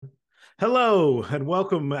Hello and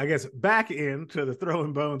welcome, I guess, back into the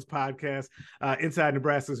Throwing Bones podcast, Inside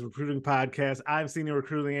Nebraska's recruiting podcast. I'm senior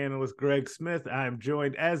recruiting analyst Greg Smith. I'm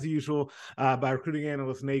joined, as usual, by recruiting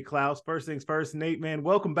analyst Nate Klaus. First things first, Nate, man,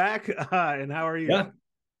 welcome back. And how are you? Yeah,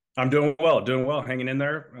 I'm doing well, hanging in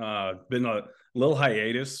there. Been a little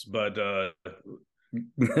hiatus, but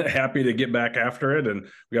happy to get back after it. And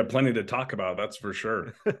we got plenty to talk about, that's for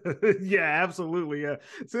sure. Yeah, absolutely. Yeah.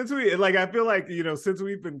 I feel like, since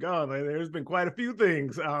we've been gone, there's been quite a few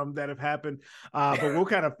things that have happened. But we'll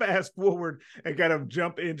kind of fast forward and kind of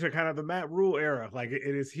jump into kind of the Matt Rhule era.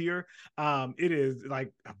 It is here. It is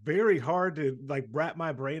like very hard to wrap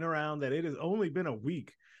my brain around that it has only been a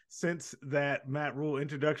week since that Matt Rhule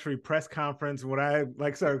introductory press conference, what I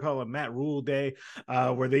started to call a Matt Rhule day,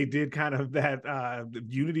 where they did kind of that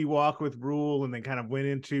unity walk with Rhule, and then kind of went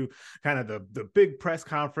into kind of the big press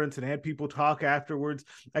conference and had people talk afterwards.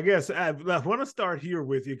 I guess I want to start here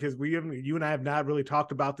with you because you and I have not really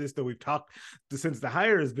talked about this, though we've talked since the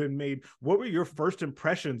hire has been made. What were your first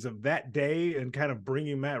impressions of that day and kind of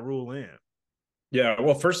bringing Matt Rhule in? Yeah,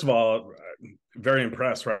 well, first of all, very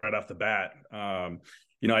impressed right off the bat.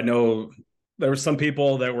 I know there were some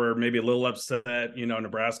people that were maybe a little upset.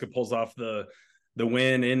 Nebraska pulls off the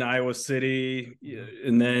win in Iowa City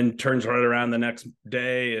and then turns right around the next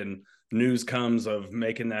day and news comes of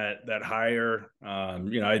making that hire. I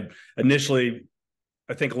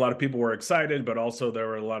think a lot of people were excited, but also there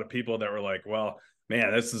were a lot of people that were like, well,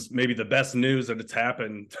 man, this is maybe the best news that it's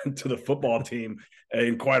happened to the football team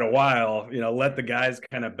in quite a while. Let the guys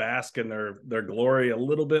kind of bask in their glory a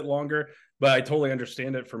little bit longer. But I totally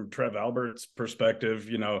understand it from Trev Albert's perspective.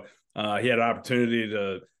 He had an opportunity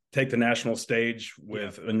to take the national stage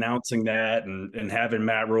with announcing that and having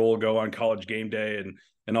Matt Rhule go on College Game Day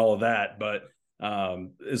and all of that. But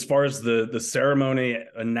as far as the ceremony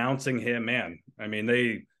announcing him, man, I mean,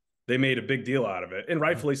 they made a big deal out of it, and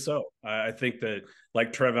rightfully so. I think that,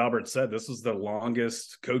 like Trev Albert said, this was the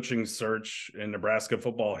longest coaching search in Nebraska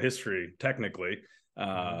football history, technically.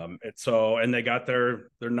 And they got their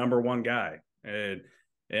number one guy, and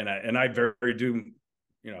I very do,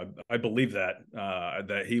 I believe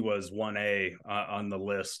that he was 1A on the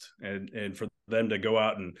list, and for them to go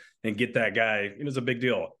out and get that guy, it was a big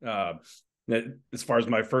deal. As far as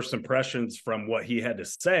my first impressions from what he had to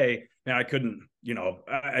say, and I couldn't,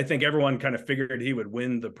 I think everyone kind of figured he would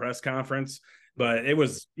win the press conference, but it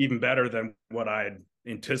was even better than what I had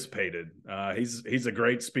anticipated. He's a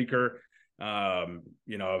great speaker.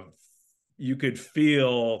 You could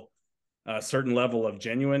feel a certain level of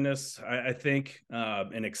genuineness, I think,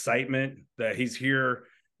 and excitement that he's here,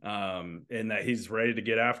 and that he's ready to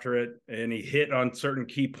get after it. And he hit on certain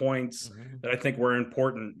key points that I think were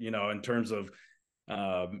important, in terms of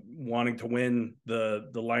wanting to win the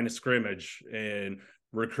line of scrimmage, and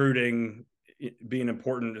recruiting being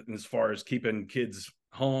important as far as keeping kids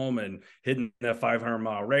home and hitting that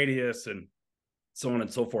 500-mile radius and so on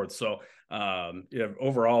and so forth. So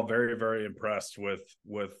overall, very, very impressed with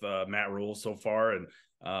Matt Rhule so far, and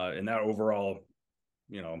that overall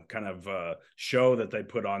kind of show that they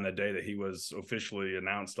put on the day that he was officially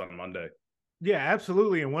announced on Monday. Yeah,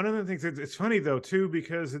 absolutely. And one of the things, it's funny though too,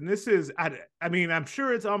 because, and this is, I mean, I'm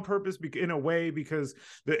sure it's on purpose in a way, because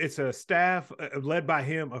it's a staff led by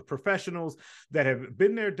him of professionals that have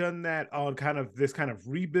been there, done that on kind of this kind of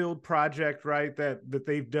rebuild project, right? That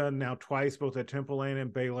they've done now twice, both at Temple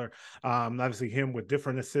and Baylor. Obviously him with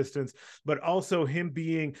different assistants, but also him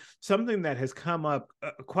being something that has come up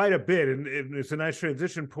quite a bit. And it's a nice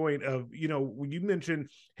transition point of, when you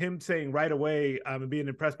mentioned him saying right away, and being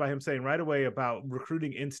impressed by him saying right away about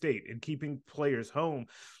recruiting in-state and keeping players home.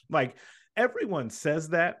 Like, everyone says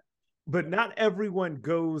that, but not everyone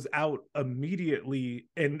goes out immediately.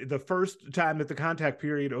 And the first time that the contact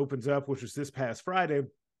period opens up, which was this past Friday,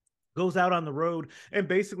 goes out on the road and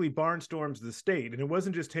basically barnstorms the state. And it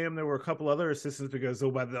wasn't just him. There were a couple other assistants, because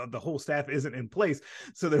the whole staff isn't in place.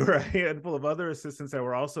 So there were a handful of other assistants that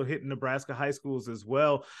were also hitting Nebraska high schools as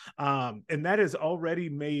well. And that has already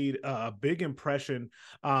made a big impression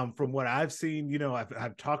from what I've seen.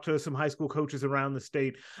 I've talked to some high school coaches around the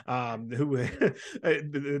state who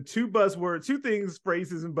the two things,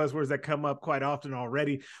 phrases and buzzwords that come up quite often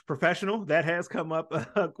already. Professional, that has come up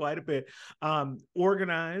quite a bit.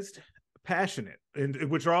 Organized, passionate,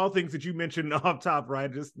 and which are all things that you mentioned off top,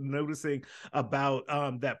 right? Just noticing about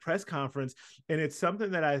that press conference. And it's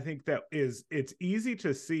something that I think that it's easy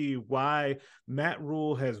to see why Matt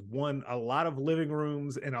Rhule has won a lot of living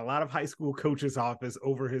rooms and a lot of high school coaches' office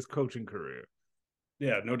over his coaching career.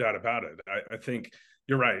 Yeah, no doubt about it. I think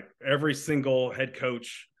you're right. Every single head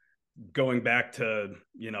coach going back to,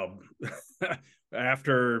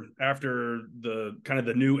 after the kind of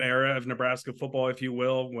the new era of Nebraska football, if you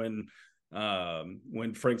will, when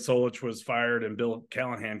Frank Solich was fired and Bill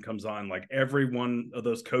Callahan comes on, like every one of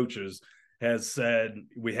those coaches has said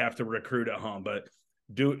we have to recruit at home, but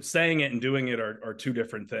saying it and doing it are two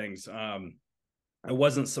different things. I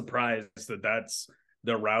wasn't surprised that that's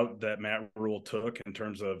the route that Matt Rhule took in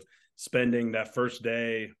terms of spending that first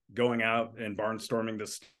day going out and barnstorming the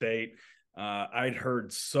state. I'd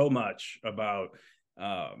heard so much about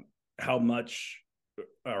how much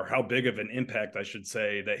or how big of an impact, I should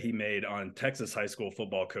say, that he made on Texas high school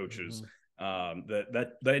football coaches.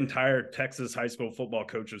 That entire Texas high school football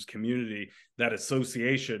coaches community, that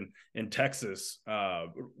association in Texas,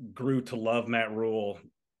 grew to love Matt Rhule.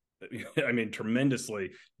 I mean,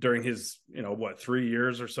 tremendously during his, 3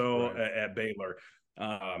 years or so at Baylor.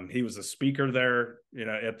 He was a speaker there,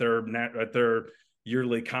 at their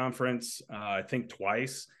yearly conference, I think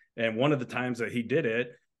twice. And one of the times that he did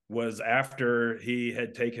it was after he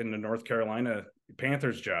had taken the North Carolina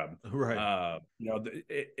Panthers job. Right.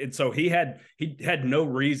 And so he had no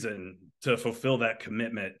reason to fulfill that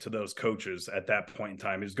commitment to those coaches at that point in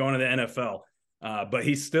time. He was going to the NFL, but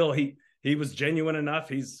he was genuine enough.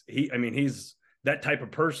 He's that type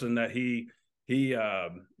of person that he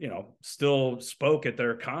still spoke at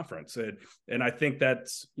their conference. And I think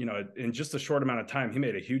that's, in just a short amount of time, he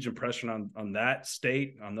made a huge impression on that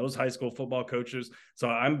state, on those high school football coaches. So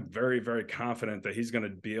I'm very, very confident that he's going to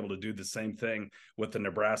be able to do the same thing with the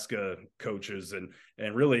Nebraska coaches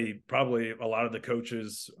and really probably a lot of the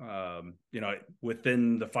coaches,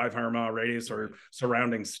 within the 500-mile radius or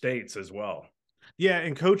surrounding states as well. Yeah,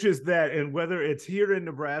 and coaches and whether it's here in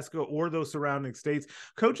Nebraska or those surrounding states,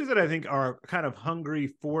 coaches that I think are kind of hungry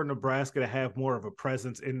for Nebraska to have more of a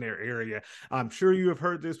presence in their area. I'm sure you have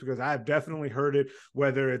heard this because I've definitely heard it,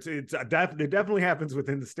 whether it definitely happens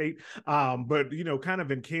within the state, but kind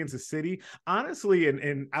of in Kansas City, honestly,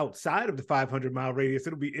 and outside of the 500-mile radius,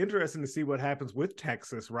 it'll be interesting to see what happens with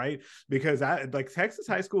Texas, right? Because Texas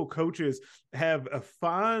high school coaches have a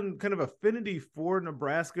fond kind of affinity for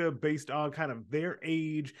Nebraska based on kind of their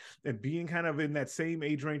age and being kind of in that same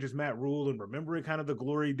age range as Matt Rhule and remembering kind of the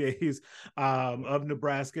glory days of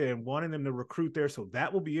Nebraska and wanting them to recruit there. So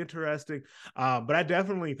that will be interesting. But I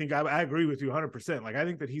definitely think I agree with you 100%. Like, I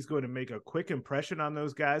think that he's going to make a quick impression on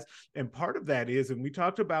those guys. And part of that is, and we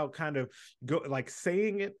talked about kind of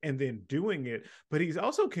saying it and then doing it, but he's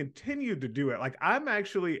also continued to do it. Like,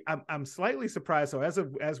 I'm slightly surprised. So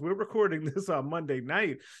as we're recording this on Monday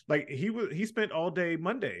night, like he spent all day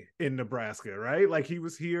Monday in Nebraska, right? Like, he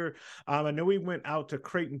was here. I know he went out to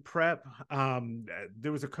Creighton Prep.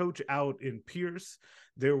 There was a coach out in Pierce.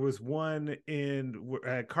 There was one in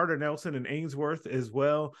Carter Nelson and Ainsworth as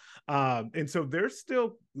well. And so they're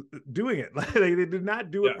still doing it. They did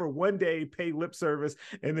not do it for one day, pay lip service,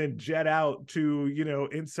 and then jet out to,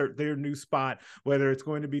 insert their new spot, whether it's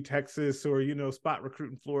going to be Texas or, spot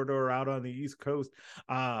recruit in Florida or out on the East Coast.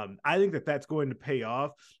 I think that that's going to pay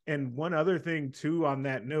off. And one other thing too, on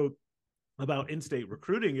that note, about in-state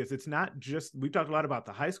recruiting is it's not just, we talked a lot about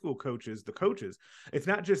the high school coaches, the coaches. It's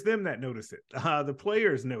not just them that notice it. The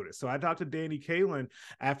players notice. So I talked to Danny Kalin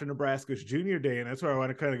after Nebraska's junior day, and that's where I want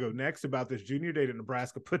to kind of go next about this junior day that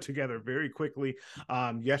Nebraska put together very quickly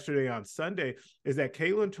yesterday on Sunday, is that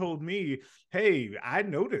Kalin told me, hey, I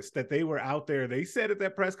noticed that they were out there. They said at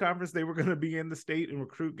that press conference they were going to be in the state and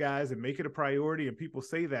recruit guys and make it a priority, and people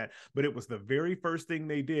say that, but it was the very first thing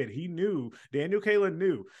they did. He knew, Daniel Kalin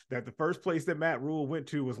knew, that the first place that Matt Rhule went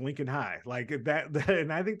to was Lincoln High. Like that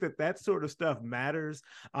and I think that sort of stuff matters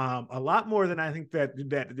a lot more than I think that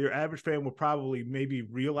your average fan will probably maybe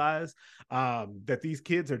realize, that these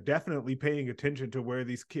kids are definitely paying attention to where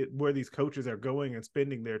these coaches are going and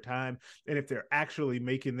spending their time, and if they're actually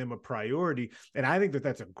making them a priority. And I think that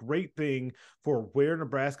that's a great thing for where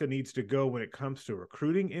Nebraska needs to go when it comes to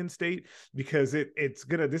recruiting in state, because it's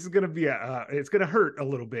gonna hurt a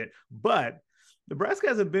little bit, but Nebraska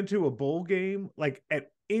hasn't been to a bowl game like at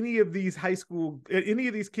any of these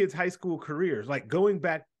kids' high school careers, like going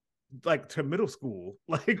back like to middle school,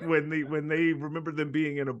 like when they remember them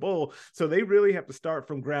being in a bowl. So they really have to start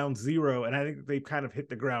from ground zero. And I think they've kind of hit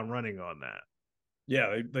the ground running on that.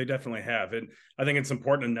 Yeah, they definitely have. And I think it's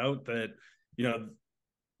important to note that,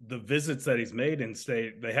 the visits that he's made in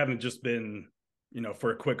state, they haven't just been,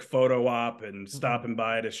 for a quick photo op and stopping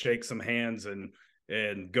by to shake some hands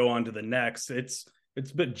and go on to the next. It's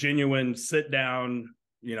been genuine, sit down,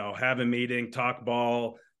 have a meeting, talk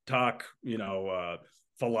ball, talk,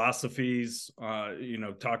 philosophies,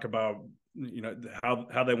 talk about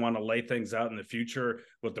how they want to lay things out in the future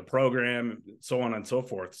with the program, so on and so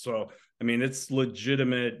forth. So, I mean, it's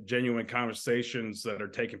legitimate, genuine conversations that are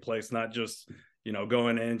taking place, not just,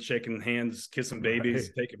 going in, shaking hands, kissing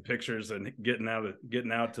babies, Right. taking pictures, and getting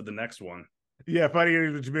out to the next one. Yeah, funny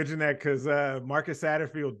that you mentioned that because Marcus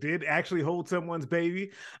Satterfield did actually hold someone's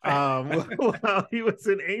baby while he was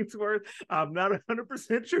in Ainsworth. I'm not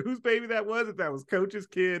 100% sure whose baby that was, if that was Coach's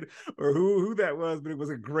kid or who that was, but it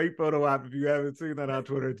was a great photo op. If you haven't seen that on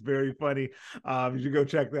Twitter, it's very funny. You should go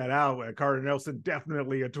check that out. Carter Nelson,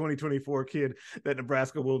 definitely a 2024 kid that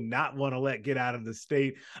Nebraska will not want to let get out of the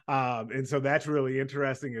state. And so that's really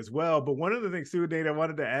interesting as well. But one of the things, too, Nate, I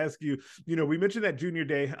wanted to ask you, we mentioned that junior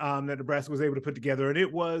day that Nebraska was able to put together, and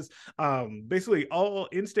it was basically all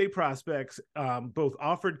in-state prospects, both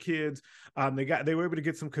offered kids. They were able to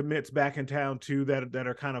get some commits back in town too that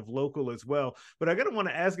are kind of local as well. But I gotta want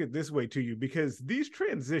to ask it this way to you, because these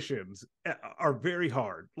transitions are very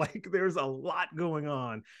hard. Like, there's a lot going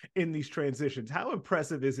on in these transitions. How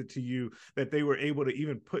impressive is it to you that they were able to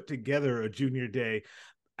even put together a junior day?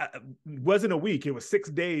 Wasn't a week, it was 6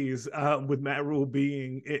 days with Matt Rhule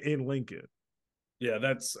being in Lincoln. Yeah,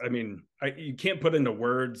 you can't put into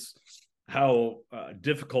words how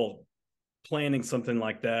difficult planning something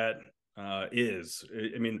like that is.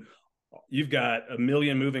 I mean, you've got a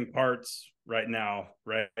million moving parts right now,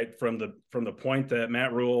 right? From the point that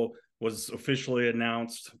Matt Rhule was officially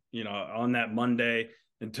announced, on that Monday,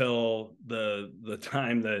 until the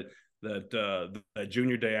time that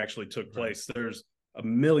junior day actually took place. Right. There's a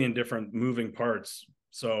million different moving parts.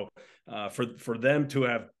 So for them to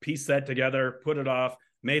have pieced that together, put it off,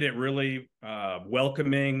 made it really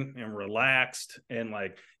welcoming and relaxed, and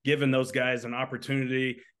like giving those guys an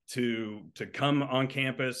opportunity to come on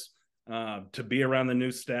campus, to be around the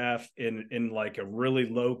new staff in like a really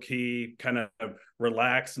low key, kind of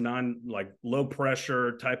relaxed, low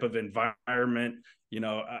pressure type of environment,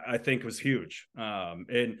 I think was huge.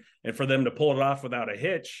 And for them to pull it off without a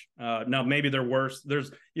hitch. Now maybe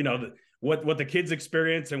there's what the kids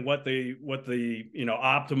experience and what the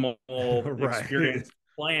optimal right. experience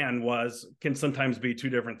plan can sometimes be two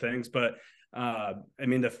different things. But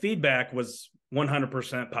the feedback was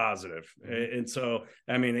 100% positive. Mm-hmm. And so,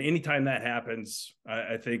 anytime that happens,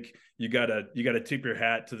 I think you gotta tip your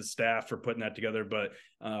hat to the staff for putting that together. But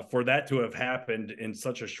for that to have happened in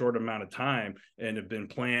such a short amount of time and have been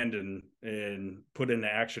planned and put into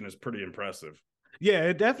action is pretty impressive. Yeah,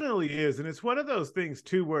 it definitely is. And it's one of those things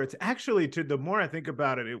too, where it's actually, the more I think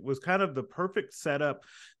about it, it was kind of the perfect setup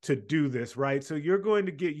to do this, right? So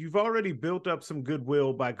you've already built up some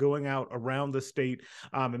goodwill by going out around the state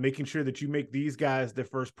and making sure that you make these guys the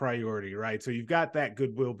first priority, right? So you've got that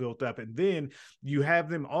goodwill built up, and then you have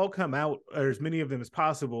them all come out, or as many of them as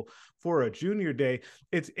possible, for a junior day.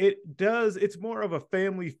 It's more of a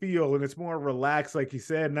family feel, and it's more relaxed, like you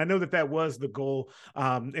said. And I know that was the goal.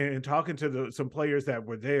 And talking to some players that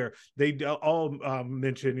were there, they all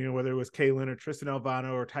mentioned, whether it was Kalen or Tristan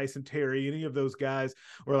Alvano or Tyson Terry, any of those guys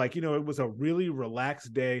were like, it was a really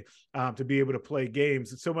relaxed day to be able to play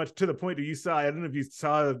games. So much to the point that I don't know if you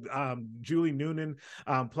saw Julie Noonan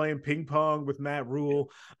playing ping pong with Matt Rhule,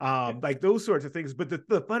 like those sorts of things. But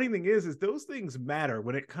the funny thing is those things matter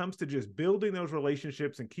when it comes to just building those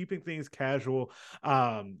relationships and keeping things casual.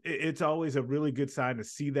 It's always a really good sign to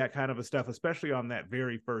see that kind of a stuff, especially on that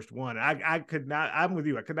very first one. I'm with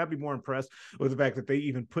you. I could not be more impressed with the fact that they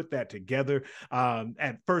even put that together.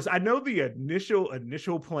 At first, I know the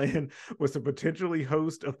initial plan was to potentially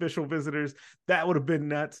host official visitors. That would have been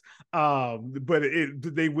nuts. But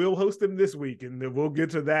they will host them this week, and we'll get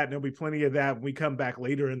to that. And there'll be plenty of that when we come back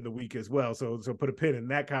later in the week as well. So put a pin in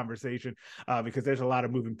that conversation because there's a lot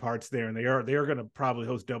of moving parts there, and they are going to probably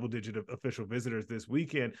host double-digit official visitors this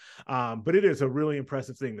weekend. But it is a really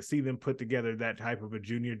impressive thing to see them put together that type of a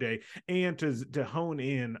junior day, and to hone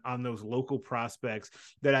in on those local prospects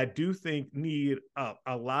that I do think need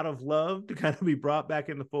a lot of love to kind of be brought back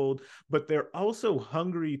in the fold, but they're also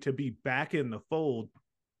hungry to be back in the fold.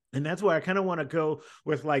 And that's why I kind of want to go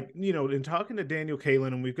with, in talking to Daniel Kalen,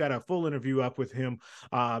 and we've got a full interview up with him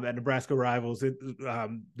at Nebraska Rivals,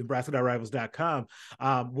 Nebraska.rivals.com,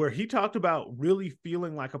 where he talked about really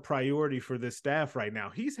feeling like a priority for this staff right now.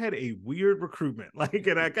 He's had a weird recruitment,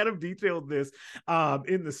 and I kind of detailed this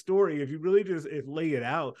in the story. If you really just lay it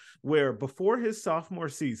out, where before his sophomore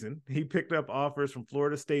season, he picked up offers from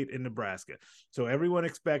Florida State and Nebraska. So everyone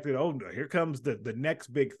expected, here comes the next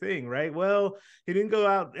big thing, right? Well, he didn't go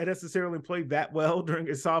out necessarily played that well during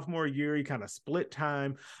his sophomore year. He kind of split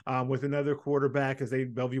time with another quarterback as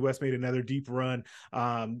Bellevue West made another deep run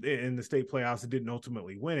in the state playoffs and didn't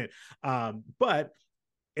ultimately win it. But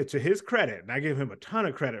it's to his credit, and I give him a ton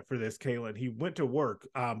of credit for this, Kalen. He went to work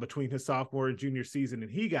between his sophomore and junior season,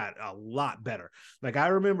 and he got a lot better. Like, I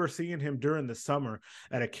remember seeing him during the summer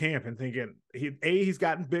at a camp and thinking, he's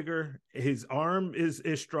gotten bigger, his arm is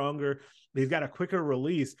stronger, he's got a quicker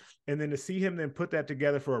release, and then to see him then put that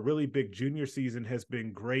together for a really big junior season has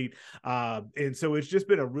been great. And so it's just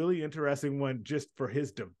been a really interesting one just for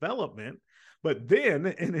his development. But then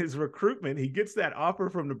in his recruitment, he gets that offer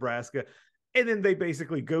from Nebraska. And then they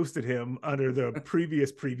basically ghosted him under the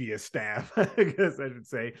previous staff, I guess I should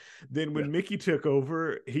say. Then when Mickey took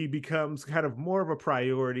over, he becomes kind of more of a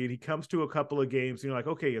priority, and he comes to a couple of games, and you're like,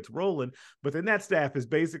 okay, it's rolling. But then that staff is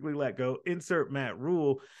basically let go, insert Matt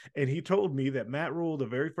Rhule. And he told me that Matt Rhule, the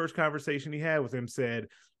very first conversation he had with him, said,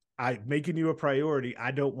 I'm making you a priority.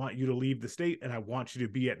 I don't want you to leave the state, and I want you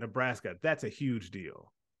to be at Nebraska. That's a huge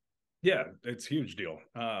deal. Yeah, it's a huge deal.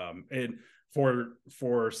 And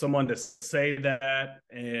for someone to say that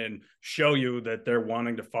and show you that they're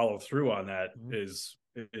wanting to follow through on that is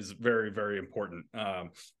very, very important.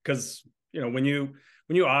 Because when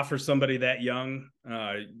you offer somebody that young,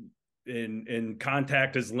 in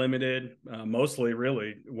contact is limited, mostly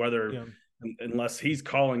really, whether unless he's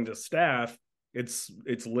calling the staff, it's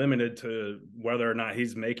limited to whether or not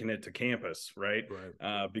he's making it to campus, right?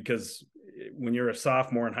 Because when you're a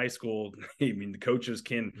sophomore in high school, I mean, the coaches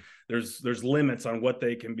there's limits on what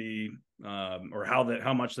they can be, or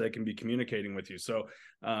how much they can be communicating with you. So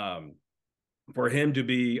for him to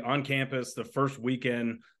be on campus the first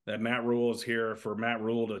weekend that Matt Rhule is here, for Matt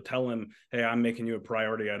Rhule to tell him, hey, I'm making you a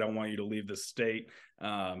priority, I don't want you to leave the state,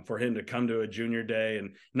 for him to come to a junior day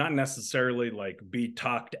and not necessarily like be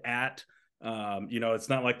talked at. It's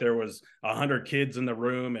not like there was 100 kids in the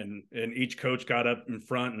room and each coach got up in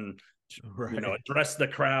front and addressed the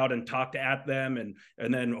crowd and talked at them and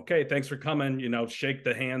then, okay, thanks for coming, shake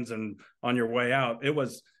the hands and on your way out. It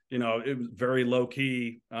was very low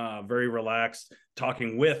key, very relaxed,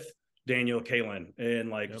 talking with Daniel Kalen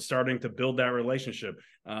and starting to build that relationship.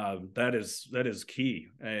 That is key.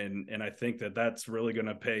 And I think that's really going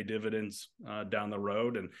to pay dividends down the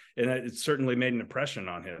road. And it certainly made an impression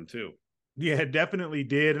on him too. Yeah, it definitely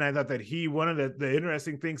did. And I thought that one of the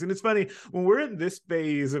interesting things, and it's funny, when we're in this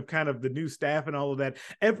phase of kind of the new staff and all of that,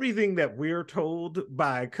 everything that we're told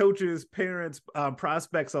by coaches, parents,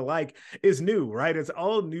 prospects alike is new, right? It's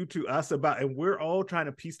all new to us and we're all trying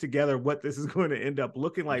to piece together what this is going to end up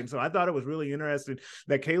looking like. And so I thought it was really interesting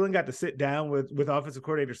that Kalen got to sit down with offensive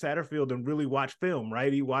coordinator Satterfield and really watch film,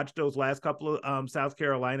 right? He watched those last couple of South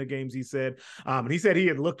Carolina games, he said. And he said he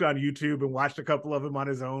had looked on YouTube and watched a couple of them on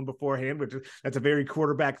his own beforehand, which that's a very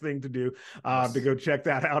quarterback thing to do, to go check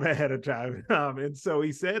that out ahead of time. And so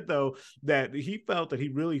he said, though, that he felt that he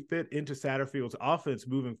really fit into Satterfield's offense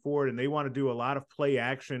moving forward, and they want to do a lot of play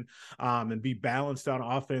action and be balanced on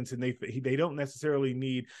offense. And they don't necessarily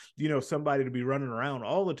need, somebody to be running around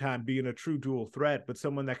all the time being a true dual threat, but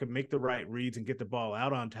someone that can make the right reads and get the ball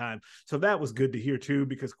out on time. So that was good to hear too,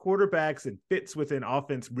 because quarterbacks and fits within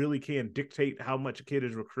offense really can dictate how much a kid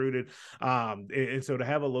is recruited. And so to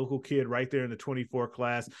have a local kid right there in the 24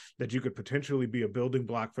 class that you could potentially be a building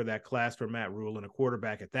block for that class for Matt Rhule, and a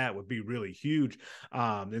quarterback at that would be really huge.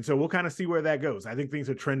 And so we'll kind of see where that goes. I think things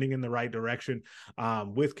are trending in the right direction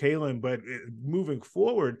with Kalen, but moving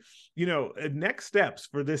forward, next steps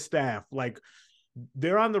for this staff, like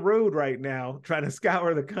they're on the road right now trying to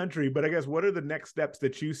scour the country, but I guess what are the next steps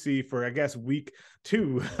that you see for, I guess, week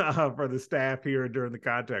 2 for the staff here during the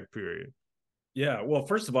contact period? Yeah, well,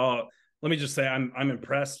 first of all, let me just say I'm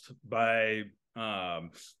impressed by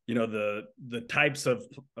the types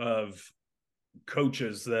of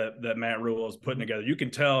coaches that Matt Rhule is putting together. You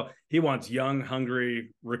can tell he wants young,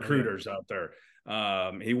 hungry recruiters out there.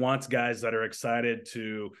 He wants guys that are excited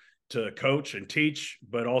to coach and teach,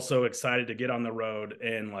 but also excited to get on the road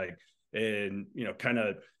and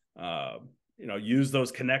use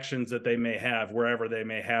those connections that they may have wherever they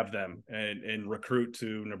may have them and recruit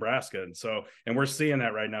to Nebraska. And we're seeing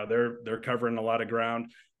that right now. They're covering a lot of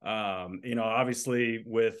ground. Obviously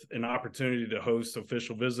with an opportunity to host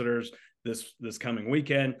official visitors this coming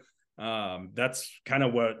weekend. That's kind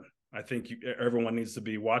of what I think everyone needs to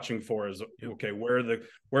be watching for is, okay, where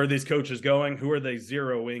are these coaches going? Who are they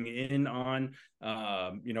zeroing in on?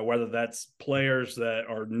 Whether that's players that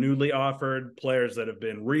are newly offered, players that have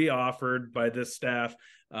been re-offered by this staff,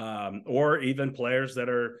 or even players that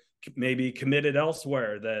are maybe committed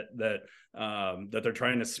elsewhere that they're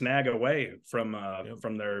trying to snag away from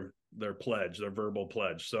their pledge, their verbal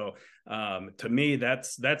pledge. So to me,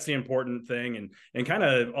 that's the important thing. And kind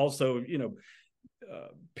of also,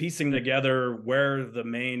 piecing together where the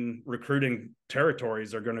main recruiting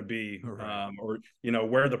territories are going to be, Right. or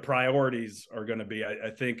where the priorities are going to be.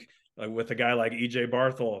 I think with a guy like EJ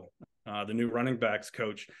Barthel, the new running backs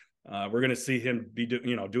coach, we're going to see him be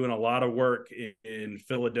doing a lot of work in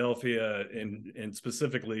Philadelphia and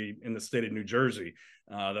specifically in the state of New Jersey.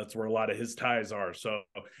 That's where a lot of his ties are. So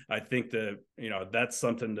I think that that's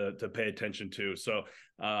something to pay attention to. So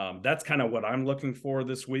that's kind of what I'm looking for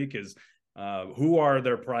this week is who are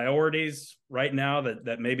their priorities right now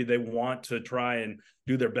that maybe they want to try and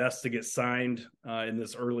do their best to get signed in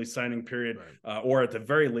this early signing period, Right. or at the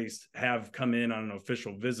very least have come in on an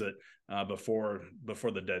official visit before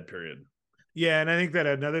the dead period. Yeah, and I think that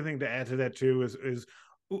another thing to add to that too is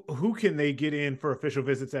who can they get in for official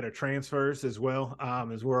visits that are transfers as well,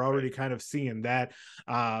 as we're already kind of seeing that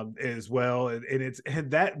as well, and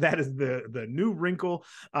that is the new wrinkle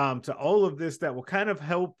to all of this that will kind of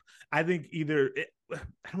help, I think, I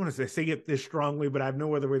don't want to say it this strongly, but I have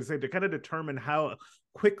no other way to say it, to kind of determine how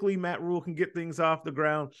quickly Matt Rhule can get things off the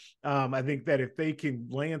ground. I think that if they can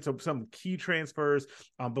land some key transfers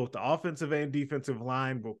on both the offensive and defensive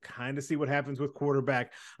line, we'll kind of see what happens with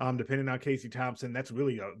quarterback, depending on Casey Thompson. That's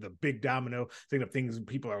really the big domino thing of things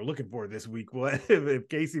people are looking for this week. Well, if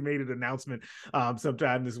Casey made an announcement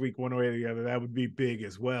sometime this week, one way or the other, that would be big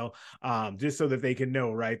as well, just so that they can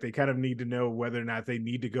know, right? They kind of need to know whether or not they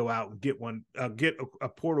need to go out and get a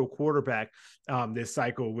portal quarterback this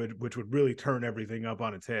cycle, which would really turn everything up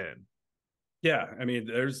on its head. Yeah, I mean,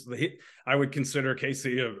 I would consider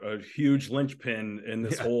Casey a huge linchpin in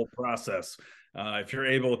this whole process. If you're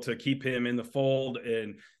able to keep him in the fold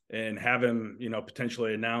and have him,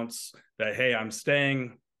 potentially announce that, hey, I'm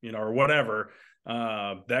staying, or whatever,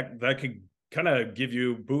 that could kind of give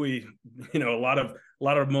you buoy, a lot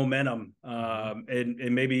of momentum,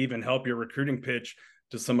 and maybe even help your recruiting pitch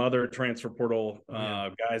to some other transfer portal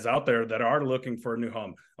guys out there that are looking for a new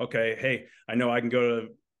home. Okay, hey, I know I can go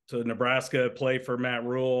to Nebraska, play for Matt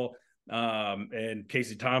Rhule, and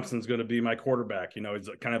Casey Thompson's going to be my quarterback. He's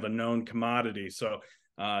kind of a known commodity. So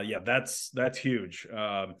that's huge.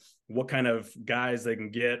 What kind of guys they can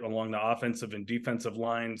get along the offensive and defensive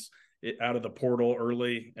lines out of the portal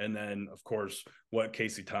early, and then of course what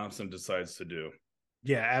Casey Thompson decides to do.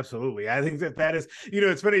 Yeah, absolutely. I think that is,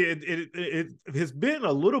 it's funny. It has been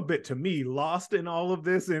a little bit, to me, lost in all of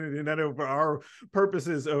this, and I know for our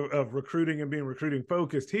purposes of recruiting and being recruiting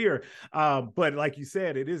focused here. But like you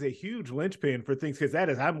said, it is a huge linchpin for things, because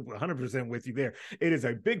I'm 100% with you there. It is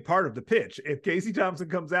a big part of the pitch. If Casey Thompson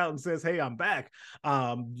comes out and says, "Hey, I'm back,"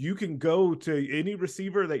 you can go to any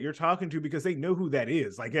receiver that you're talking to because they know who that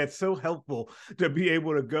is. Like, that's so helpful to be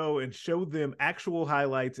able to go and show them actual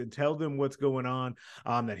highlights and tell them what's going on.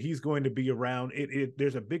 That he's going to be around.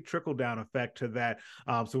 There's a big trickle down effect to that.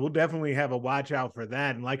 So we'll definitely have a watch out for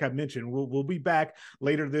that. And like I mentioned, we'll be back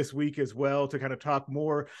later this week as well to kind of talk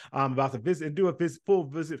more about the visit and do a full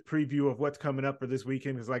visit preview of what's coming up for this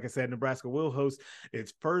weekend. Because like I said, Nebraska will host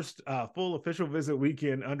its first full official visit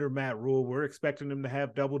weekend under Matt Rhule. We're expecting them to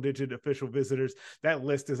have double-digit official visitors. That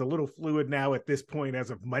list is a little fluid now at this point as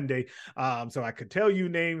of Monday. So I could tell you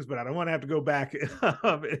names, but I don't want to have to go back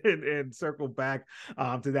and circle back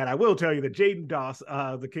to that. I will tell you that Jaden Doss,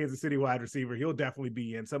 the Kansas City wide receiver, he'll definitely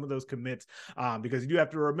be in some of those commits, because you do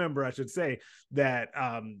have to remember, I should say, that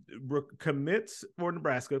commits for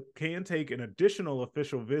Nebraska can take an additional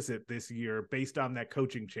official visit this year based on that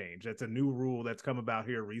coaching change. That's a new rule that's come about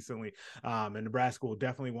here recently, and Nebraska will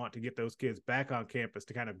definitely want to get those kids back on campus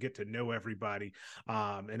to kind of get to know everybody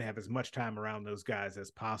and have as much time around those guys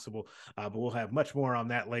as possible. But we'll have much more on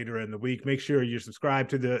that later in the week. Make sure you're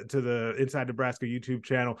subscribed to the Inside Nebraska YouTube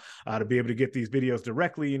channel to be able to get these videos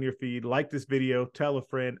directly in your feed. Like this video, tell a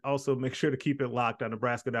friend. Also, make sure to keep it locked on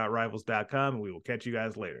nebraska.rivals.com, and we will catch you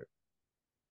guys later.